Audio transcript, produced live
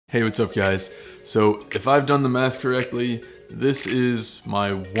Hey, what's up guys? So if I've done the math correctly, this is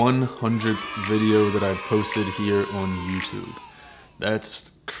my 100th video that I've posted here on YouTube.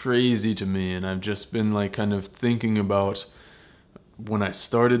 That's crazy to me, and I've just been like kind of thinking about when I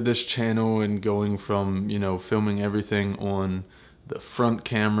started this channel and going from, you know, filming everything on the front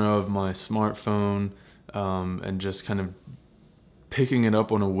camera of my smartphone and just kind of picking it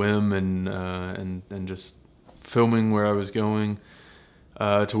up on a whim and just filming where I was going.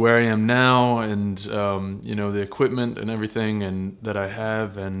 To where I am now, and you know, the equipment and everything and that I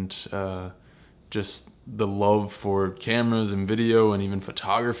have, and just the love for cameras and video and even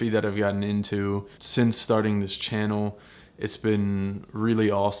photography that I've gotten into since starting this channel. It's been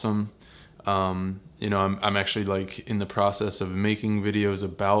really awesome. You know, I'm actually like in the process of making videos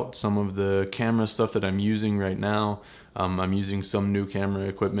about some of the camera stuff that I'm using right now. I'm using some new camera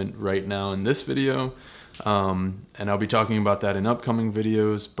equipment right now in this video. And I'll be talking about that in upcoming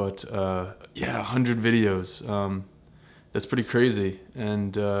videos, but yeah, 100 videos, that's pretty crazy.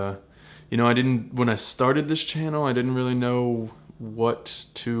 And you know, when I started this channel, I didn't really know what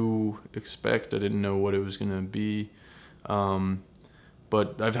to expect. I didn't know what it was gonna be,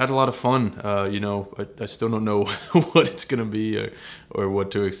 but I've had a lot of fun. You know, I still don't know what it's gonna be or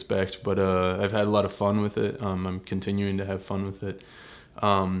what to expect, but I've had a lot of fun with it. I'm continuing to have fun with it.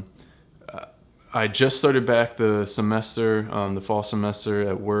 I just started back the semester, the fall semester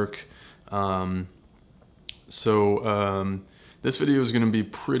at work. This video is going to be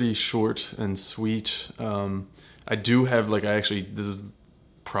pretty short and sweet. I do have this is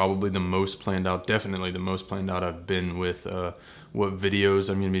probably the most planned out, definitely the most planned out I've been with what videos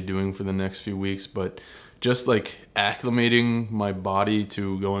I'm going to be doing for the next few weeks, but just like acclimating my body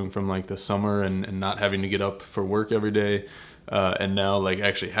to going from like the summer and not having to get up for work every day. And now like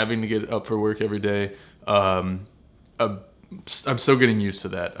actually having to get up for work every day, I'm still getting used to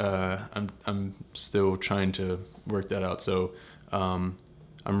that. I'm still trying to work that out. So I'm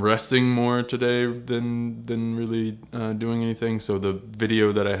resting more today than really doing anything. So the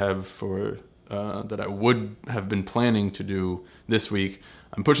video that I have for that I would have been planning to do this week,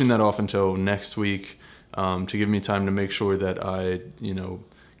 I'm pushing that off until next week to give me time to make sure that I, you know,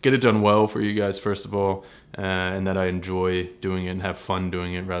 get it done well for you guys first of all, and that I enjoy doing it and have fun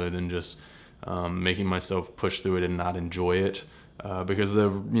doing it rather than just making myself push through it and not enjoy it. Because the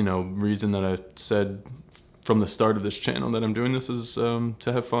reason that I said from the start of this channel that I'm doing this is to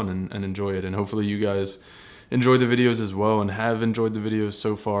have fun and enjoy it, and hopefully you guys enjoy the videos as well and have enjoyed the videos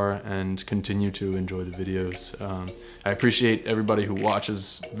so far and continue to enjoy the videos. I appreciate everybody who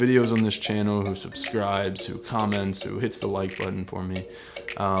watches videos on this channel, who subscribes, who comments, who hits the like button for me.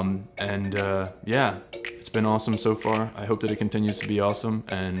 Yeah, it's been awesome so far. I hope that it continues to be awesome,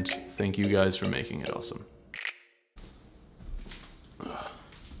 and thank you guys for making it awesome.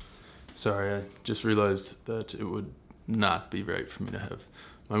 Sorry, I just realized that it would not be right for me to have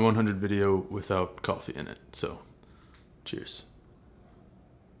my 100 video without coffee in it, so cheers.